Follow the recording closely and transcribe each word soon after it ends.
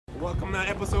Welcome to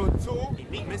episode 2.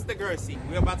 Meet Mr. Guercy.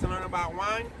 We're about to learn about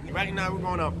wine. Right now we're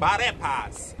gonna buy that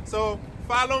pass. So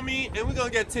follow me and we're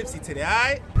gonna get tipsy today,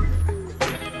 alright?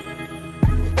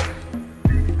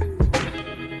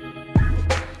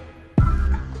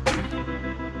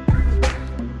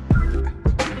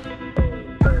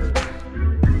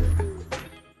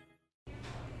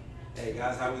 Hey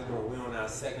guys, how we doing? We're on our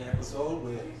second episode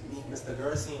with Meet Mr.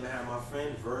 Guercy, and I have my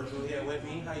friend Virgil here with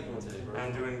me. How you doing today, Virgil?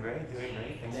 I'm doing great,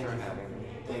 Thanks for having me.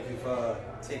 Thank you for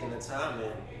taking the time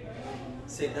and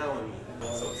sitting down with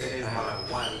me. So today's my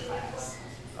wine class.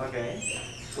 Okay.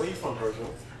 Where you from,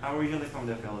 Virgil? I'm originally from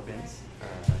the Philippines.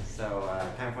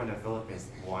 Coming from the Philippines,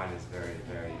 wine is very,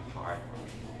 very hard.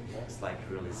 It's like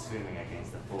really swimming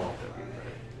against the flow of the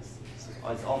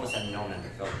river. It's almost unknown in the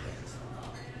Philippines.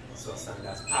 So something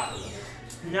that's popular.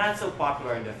 Not so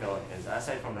popular in the Philippines.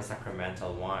 Aside from the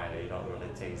sacramental wine, you don't really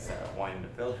taste wine in the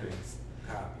Philippines.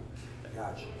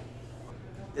 Gotcha.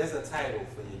 There's a title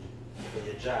for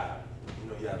your job. You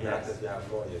know, you have doctors, you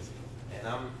have lawyers. And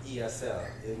I'm ESL,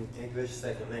 in English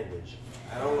Second Language.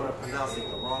 I don't want to pronounce it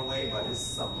the wrong way, but it's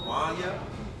sommelier.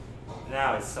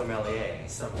 No, it's sommelier.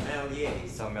 Sommelier.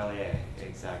 Sommelier,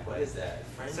 exactly. What is that?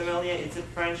 French? Sommelier, it's a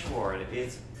French word.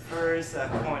 It's first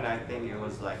coined, I think it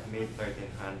was like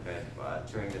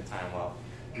mid-1300, during the time of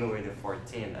Louis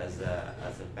XIV as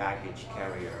a baggage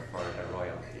carrier for the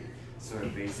royalty. So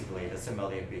basically, the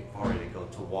sommelier before they go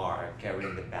to war,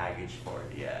 carrying the baggage for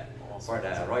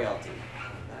the royalty.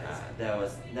 That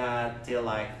was not till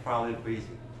like probably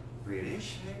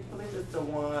British. I believe it's the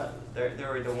one. They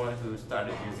were the one who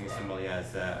started using sommelier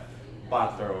as a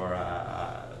butler or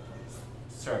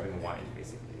serving wine,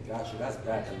 basically. Gotcha, that's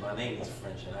bad because my name is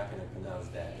French and I couldn't pronounce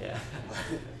that. Yeah.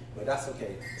 But that's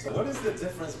okay. So what is the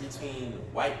difference between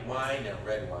white wine and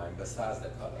red wine besides the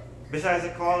color? Besides the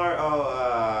color,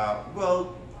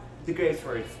 well, the grapes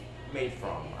where it's made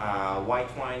from.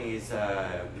 White wine is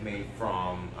made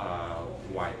from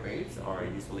white grapes, or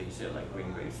usually you say like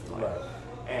green grapes, like, right.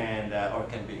 And or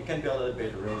it can be a little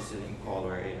bit rosy in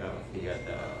color,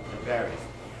 the berries.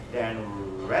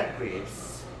 Then red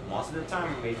grapes, most of the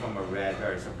time are made from a red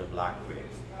berries of the black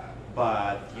grapes,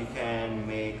 but you can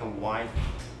make a white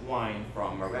wine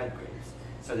from a red grapes.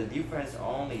 So the difference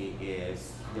only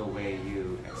is the way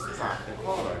you extract the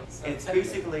color. It's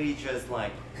basically just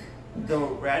like the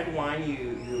red wine,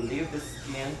 you leave the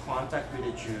skin contact with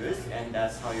the juice, and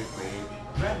that's how you create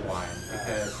red wine,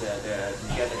 because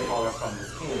you get the color from the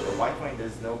skin. The white wine,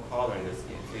 there's no color in the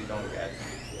skin, so you don't get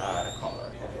the color.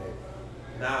 Okay.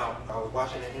 Now, I was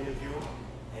watching an interview,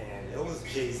 and it was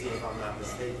Jay-Z, if I'm not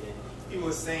mistaken. He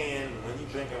was saying when you're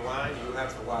drinking wine, you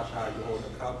have to watch how you hold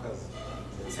the cup, because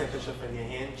the temperature from your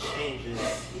hand changes.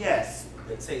 Yes.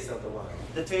 The taste of the wine.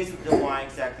 The taste of the wine,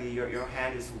 exactly. Your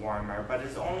hand is warmer, but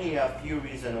there's only a few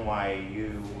reasons why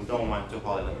you don't want to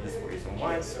hold it like this reason.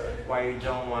 One, why you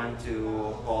don't want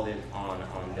to hold it on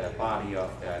the body of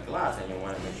the glass, and you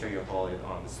want to make sure you hold it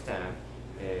on the stem,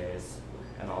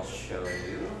 and I'll show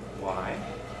you why.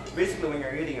 Basically, when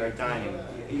you're eating or dining,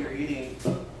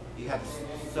 you have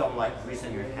some like grease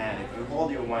in your hand. If you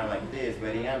hold your wine like this,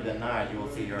 by the end of the night, you will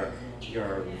see your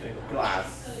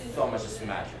glass so much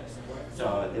smashes.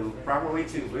 So the proper way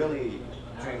to really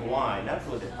drink wine, not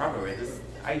really the proper way, this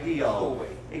ideal way,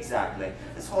 exactly.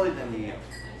 Just hold it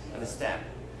on the stem.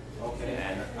 Okay.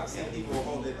 And I've seen people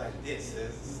hold it like this.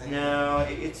 No,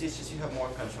 it's just you have more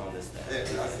control on the stem.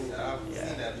 Yeah, I've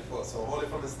seen that before. So hold it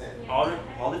from the stem.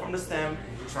 Hold it from the stem.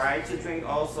 Try to drink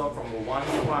also from one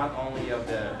spot only of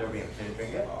the rim. Can you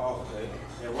drink it? Oh, okay.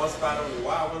 Yeah, one spot only.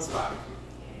 Why one spot?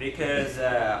 Because,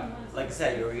 like I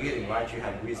said, you're eating, right? You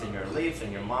have grease in your lips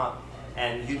and your mouth,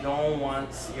 and you don't want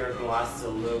your glass to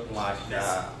look like,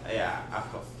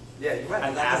 of course. Yeah, you're right.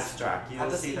 An abstract. You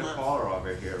don't see the color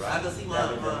over here, right? I can see the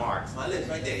marks. My lips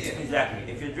right there, yeah.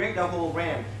 Exactly. If you drink the whole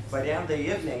rim, by the end of the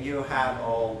evening, you have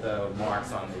all the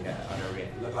marks on the rim.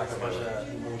 Look like a bunch of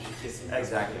emoji kisses.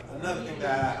 Exactly. Another thing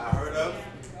that I heard of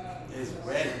is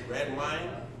red wine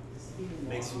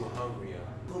makes you hungrier.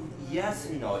 Well, yes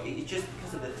and no. It's just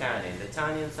because of the tannin. The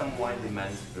tannin, some wine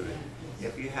demands food.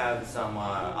 If you have some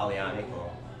Alianic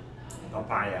or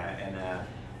papaya, and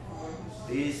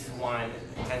these wine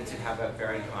tend to have a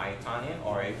very high tannin,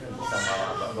 or even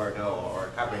some Bordeaux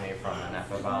or Cabernet from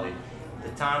Napa Valley. The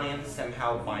tannin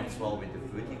somehow binds well with the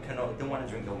food. You don't want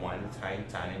to drink the wine with high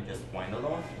tannin, just wine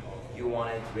alone. You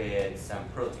want it with some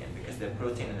protein, because the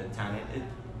protein and the tannin,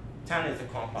 tannin is a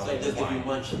compound. So it just gives you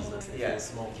munchies. If yeah. You're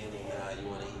smoking and you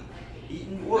want to eat.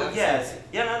 Well, yes,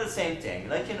 not the same thing.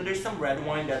 Like, there's some red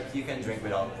wine that you can drink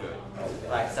without food. Okay.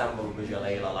 Like some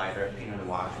Beaujolais, lighter Pinot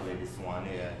Noir, actually this one,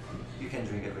 you can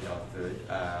drink it without food.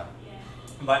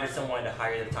 But it's someone the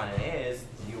higher the tannin is,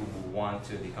 you want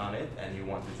to decant it and you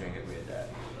want to drink it with that.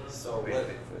 So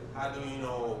how do you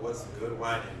know what's good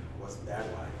wine and what's bad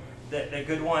wine? The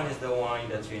good one is the wine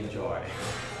that you enjoy.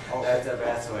 Okay. That's the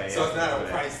best way. So it's not a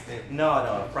price thing?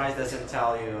 No, price doesn't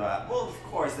tell you, well, of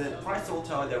course, the price will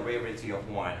tell you the rarity of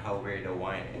wine, how rare the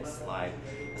wine is.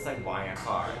 It's like buying a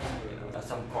car. You know,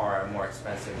 some cars are more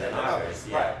expensive than others.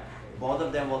 Yeah. Right. Both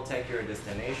of them will take your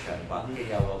destination, but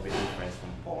Kia will be different from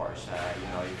Porsche. You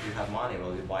know, if you have money,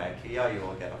 well, you buy a Kia, you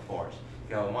will get a Porsche. If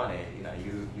you have money, you know,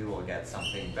 you will get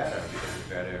something better because it's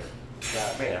better.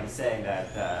 Wait, I'm saying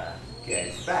that Kia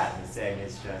is bad. I'm saying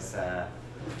it's just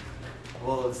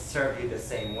will serve you the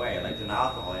same way, like an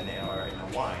alcohol or in a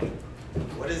wine.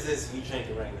 What is this we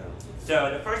drinking right now?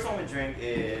 So the first one we drink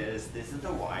is, this is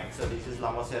the wine. So this is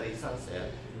La Moserie Sancerre.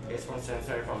 It's from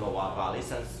Sancerre from Loire Valley.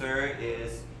 Sancerre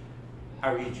is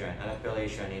a region, an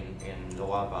appellation in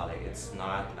Loire Valley. It's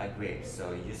not a grape,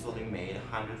 so usually made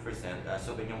 100%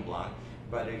 Sauvignon Blanc,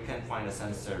 but you can find a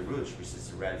Sancerre Rouge, which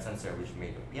is a red Sancerre, which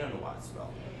made Pinot Noir as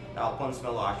well.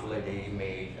 Alphonse-Melot, actually, they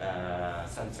made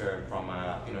Sancerre from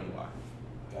Pinot Noir.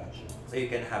 Gotcha. So you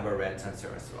can have a red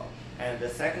Sancerre as well. And the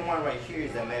second one right here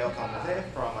is the Meilleur Camazé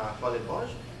from Paul Bauge.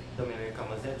 The Meilleur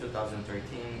Camazé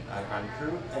 2013 Grand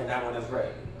Cru. And that one is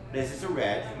red. This is a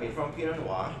red, made from Pinot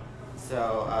Noir.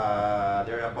 So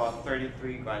there are about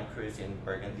 33 Grand Crus in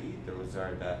Burgundy. Those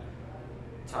are the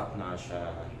top-notch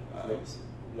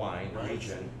wine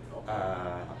region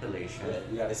appellation. Yeah,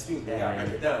 you gotta speak. You gotta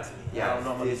break it down to me. Yeah, I don't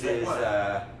know this is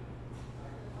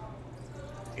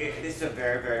it is a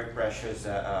very, very precious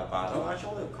bottle.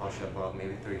 Actually, it'll cost you about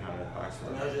maybe $300.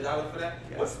 $300 for that?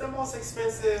 Yeah. What's the most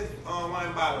expensive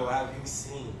wine bottle have you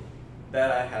seen? That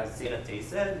I have seen and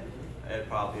tasted,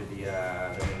 probably the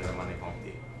Romane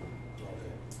Conti.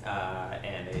 Okay.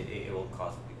 And it will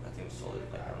cost, I think, sold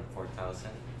it like around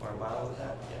 4,000 for a bottle of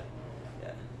that.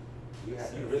 Yeah.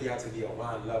 You really have to be a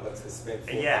wine lover to spend.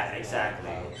 Yeah,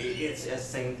 exactly. It's the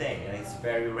same thing, and it's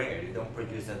very rare. You don't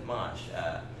produce that much.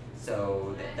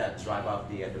 So that drive up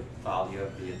the value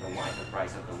of the wine, the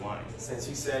price of the wine. Since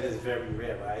you said it's very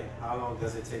rare, right? How long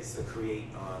does it take to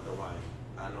create the wine?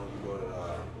 I know you go to.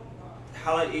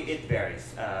 It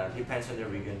varies. Depends on the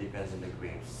region, depends on the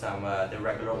grapes. Some the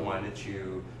regular wine that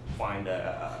you find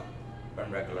a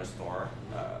regular store,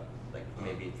 like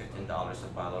maybe $15 a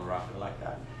bottle, roughly like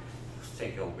that.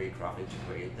 Take a week roughly to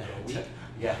create that.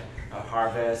 Yeah,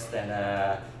 harvest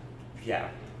and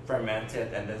ferment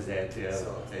it, and that's it.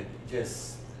 So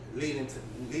just leading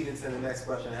to the next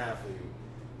question I have for you.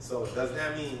 So does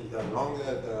that mean the longer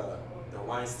the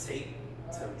wines take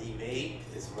to be made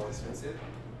is more expensive?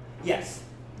 yes,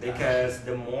 because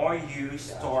the more you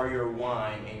store your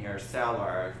wine in your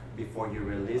cellar before you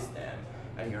release them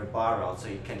and your barrel, so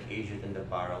you can age it in the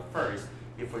barrel first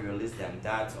before you release them,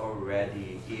 that's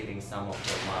already eating some of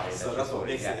the money. So that's what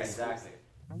makes it exactly.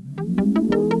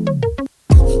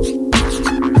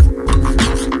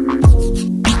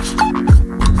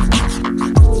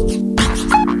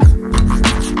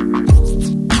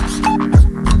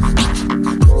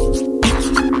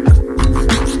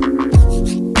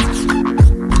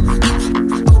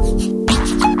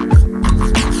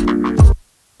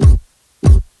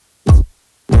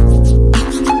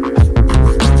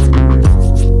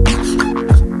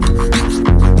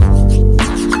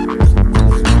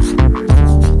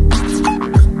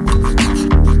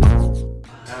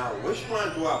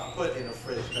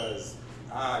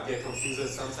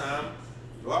 Sometimes,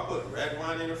 do I put red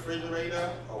wine in the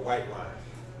refrigerator or white wine?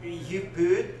 You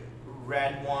put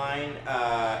red wine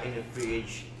in the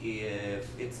fridge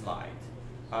if it's light.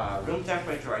 Room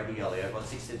temperature ideally about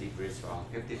 60 degrees, around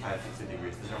 55, 60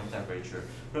 degrees is room temperature.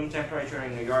 Room temperature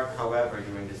in New York, however,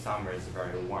 during the summer is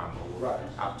very warm,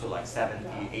 up to like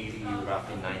 70, 80,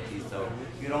 roughly 90. So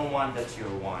you don't want that to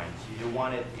your wine. You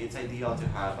want it. It's ideal to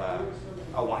have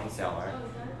a wine cellar.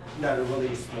 Not a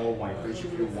really small wine fridge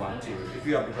if you want to. If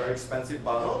you have a very expensive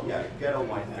bottle, yeah, get a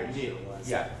wine fridge.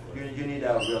 Yeah, you need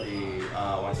a really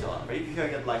wine cellar. But if you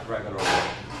get like regular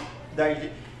wine,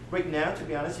 right now, to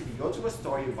be honest, if you go to a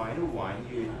store, you buy a wine,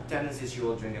 your tendency is you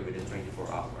will drink it within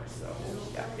 24 hours. So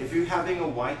yeah, if you're having a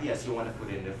white, yes, you want to put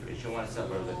it in the fridge. You want to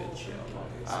serve a little bit chill.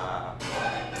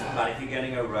 But if you're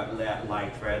getting a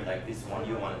light red like this one,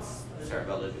 you want to serve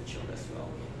a little bit chilled as well.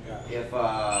 If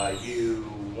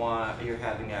you're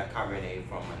having a Cabernet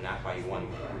from a Napa, you want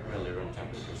really room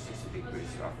temperature 60 degrees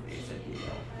roughly is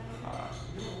ideal.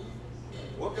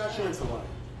 What got you into wine?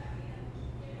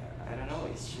 I don't know.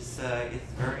 It's just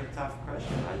it's a very tough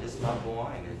question. I just love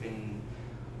wine.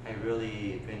 I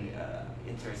really been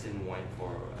interested in wine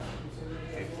for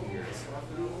 15 years,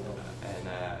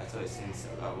 and so since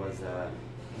I was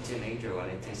teenager when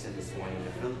I tasted this wine in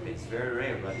the Philippines. Very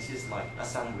rare, but this is like a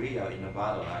sangria in a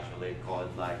bottle actually, called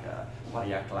like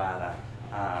Maria Clara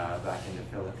back in the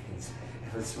Philippines.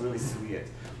 It was really sweet,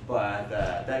 but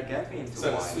that got me into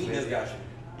So wine. the sweetness got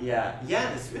you.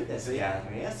 Yeah, the sweetness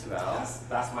got me as well.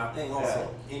 That's my thing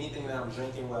also. Anything that I'm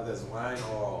drinking, whether it's wine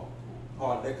or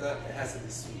liquor, it has to be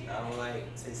sweet. I don't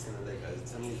like tasting the liquor.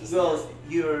 To me, it's well,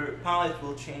 your palate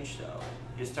will change though.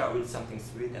 You start with something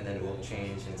sweet and then it will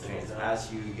change and change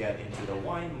as you get into the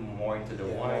wine, more into the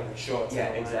wine. Sure. Yeah,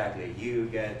 exactly. You'll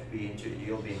be introduced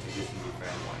to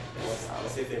different wines.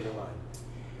 What's your favorite wine?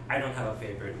 I don't have a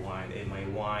favorite wine. My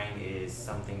wine is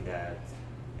something that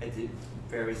it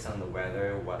varies on the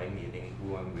weather, what I'm eating,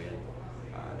 who I'm with.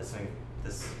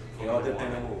 It all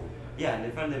depends on the mood. Yeah,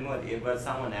 depends on the mood. But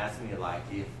someone asked me like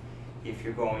if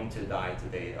you're going to die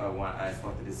today, I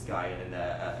spoke to this guy in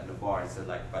the bar. Said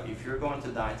like, but if you're going to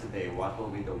die today, what will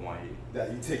be the wine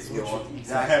that you take with you?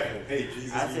 Exactly. Hey,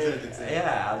 Jesus, I said,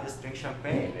 yeah, I'll just drink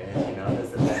champagne. And, you know, that's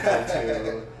the best way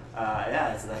to.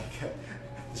 Yeah, it's like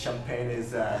champagne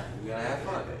is. You're gonna have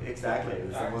fun. Exactly.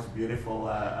 It's the most beautiful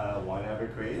wine ever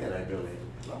created, I believe.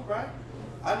 All right.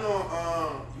 I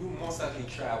know you most likely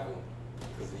travel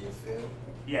because of your film.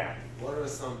 Yeah. What are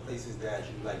some places that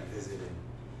you like visiting?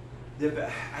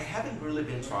 I haven't really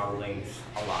been traveling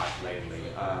a lot lately.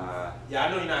 Yeah,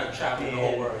 I know you're not traveling the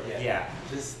whole world yet. Yeah.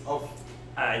 Just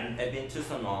I've been to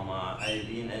Sonoma, I've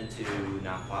been into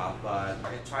Napa, but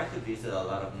I try to visit a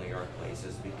lot of New York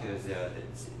places because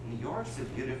New York's a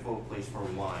beautiful place for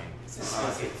wine. It's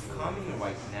coming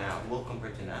right now. Well,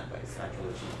 compared to Napa, it's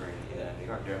actually cheaper in New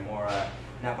York. There are more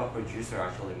Napa producers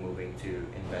actually moving to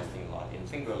investing a lot in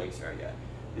Finger Lakes area.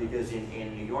 Because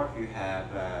in New York you have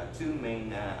three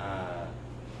main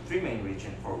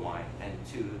regions for wine and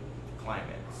 2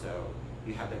 climates. So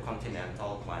you have the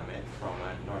continental climate from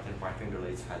northern part Finger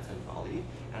Lakes, Hudson Valley,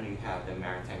 and you have the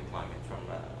maritime climate from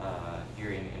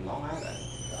here in Long Island.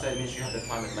 So it means you have the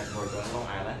climate like northern Long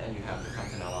Island, and you have the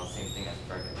continental, same thing as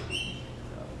Burgundy.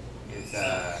 So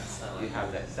it's you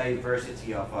have that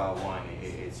diversity of wine.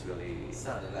 It's really. It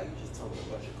sounded like you just told me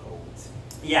a bunch of codes.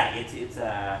 Yeah,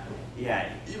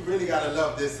 yeah. You really gotta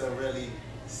love this and really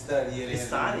study it.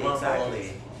 Exactly.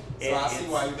 So I see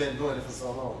why you've been doing it for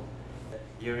so long.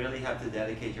 You really have to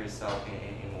dedicate yourself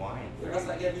in wine. That's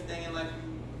like everything in life.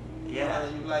 You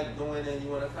like doing and you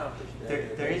want to accomplish.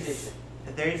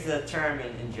 There is a term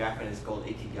in Japanese called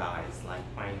ikigai. It's like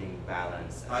finding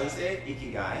balance. How you say it?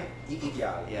 Ikigai.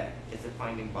 Ikigai. Yeah, it's a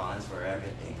finding balance for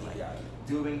everything. Ikigai. Like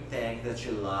doing things that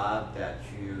you love, that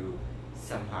you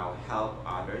somehow help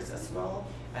others as well.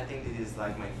 I think this is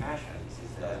like my passion. This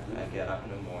is that I get up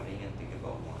in the morning and think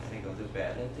about wine. I go to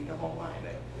bed and think about wine.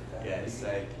 Yeah, it's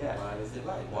like, yeah. Wine is your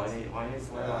life. Wine is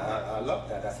my life. I love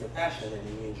that. That's your passion and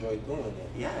you enjoy doing it.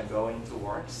 Yeah, going to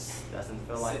work doesn't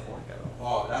feel like work at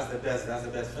all. Oh, that's the best. That's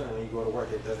the best feeling when you go to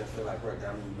work. It doesn't feel like work.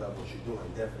 That means you love what you're doing,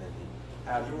 definitely.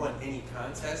 Have you won any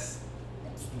contests?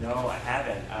 No, I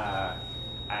haven't.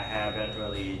 I haven't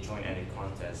really joined any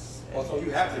contests. Oh, so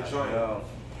you have to join. No.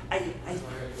 I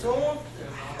don't.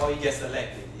 Oh, you get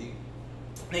selected.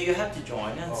 No, you have to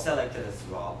join and selected as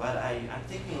well. But I'm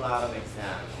taking a lot of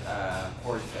exams,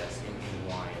 courses in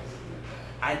wine.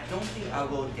 I don't think I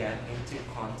will get into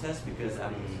contest because I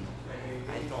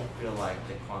don't feel like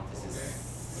the contest is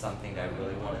something that I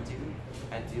really want to do.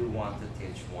 I do want to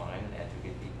teach wine and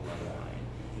educate people on wine.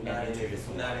 You're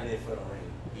not in it for the ring.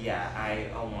 Yeah, I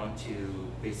want to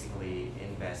basically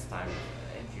invest time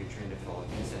in future in the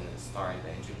Philippines and start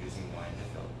introducing wine in the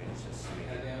Philippines, just to make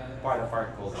it part of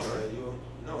our culture.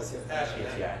 No, it's your passion.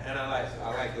 Yeah. And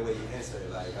I like the way you answer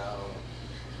it. Like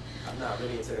I'm not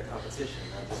really into the competition.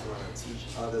 I just want to teach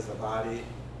others about it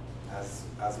as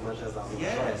much as I'm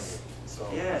enjoying it. So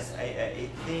yes, I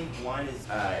think wine is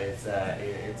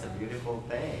it's a beautiful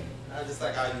thing. I just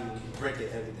like how you break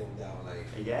everything down. Like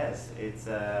yes, it's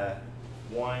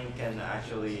wine can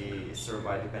actually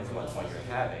survive, depends on what wine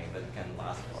you're having, but it can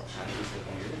last for 100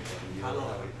 years. How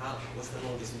long? What's the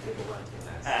longest you think a wine can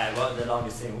last? Well, the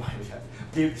longest wine we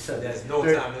have. So there's no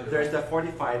time in there's the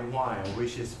fortified wine,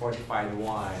 which is fortified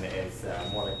wine. It's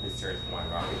more like dessert wine,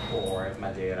 Roquefort,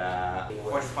 Madeira.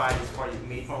 Fortified is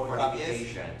made from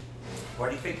fortification.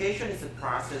 Fortification is a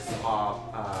process of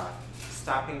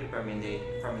stopping the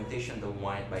fermentation of the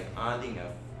wine by adding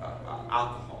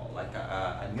alcohol, like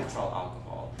a neutral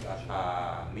alcohol,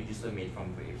 usually made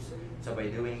from grapes. So by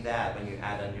doing that, when you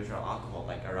add a neutral alcohol,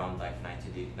 like around like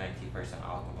 90%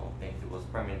 alcohol, then it was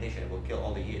fermentation, it will kill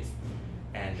all the yeast.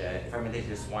 And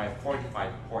fermentation is why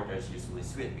fortified porter is usually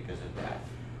sweet because of that.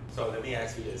 So let me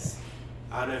ask you this.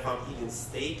 I don't know if I'm eating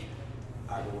steak,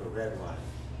 I go with red wine.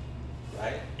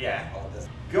 right? Yeah. Oh, that's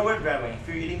Go with red wine. If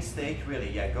you're eating steak, really,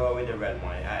 yeah, go with the red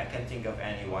wine. I can't think of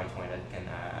any white wine that can.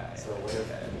 so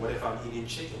what if I'm eating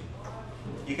chicken?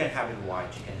 You can have it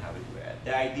white, you can have it red.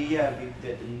 The idea,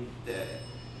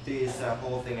 this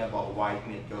whole thing about white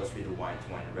meat goes with the white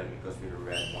wine, red meat goes with the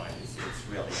red wine. It's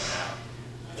really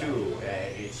true.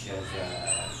 It's just.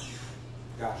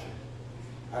 Gotcha.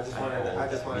 I just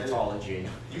wanted mythology.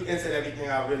 You answered everything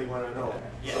I really want to know.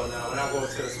 Yeah. So now when I go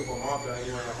to the supermarket, and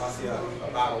if I see a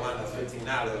bottle of wine that's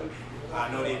 $15,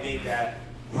 I know they make that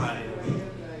wine in a week.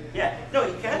 Yeah, no,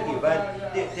 it can be,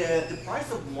 but the price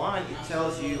of wine, it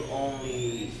tells you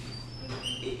only,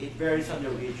 it varies on the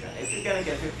region. If you're gonna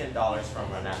get $15 from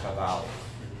Napa Valley,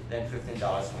 then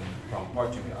 $15 from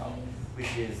Portugal,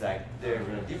 which is like, they're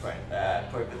really different.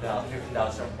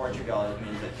 $15 from Portugal, it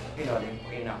means that, you know,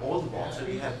 in the old world, so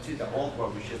you have the old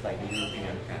world, which is like the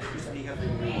European countries, and you have the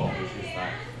new world, which is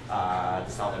like the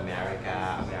South America,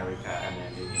 and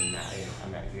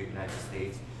then the United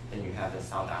States. Then you have the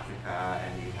South Africa,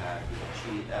 and you have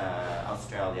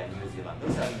Australia, New Zealand.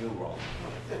 Those are new world.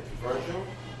 Thank you, Virgil.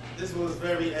 This was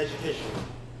very educational.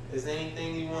 Is there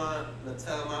anything you want to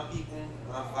tell my people,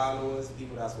 my followers,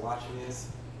 people that's watching this,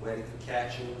 where they could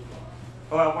catch you?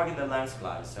 Oh, I work in the Lambs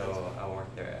Club, so I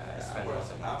work there. I spend most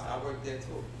of my time. I work there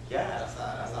too. Yeah.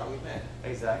 That's how we met.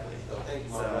 Exactly. So thank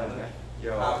you, my So, brother.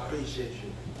 you're I welcome. appreciate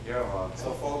you. You're welcome.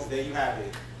 So folks, there you have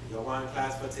it. Your wine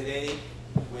class for today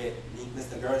with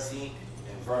Mr. Guercy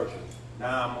and Virgil.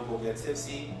 Now I'm gonna go get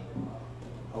tipsy.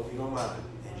 Hope you don't mind.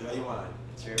 Enjoy your wine.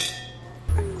 Cheers.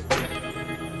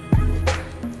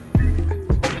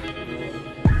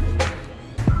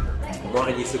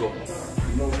 Morning, you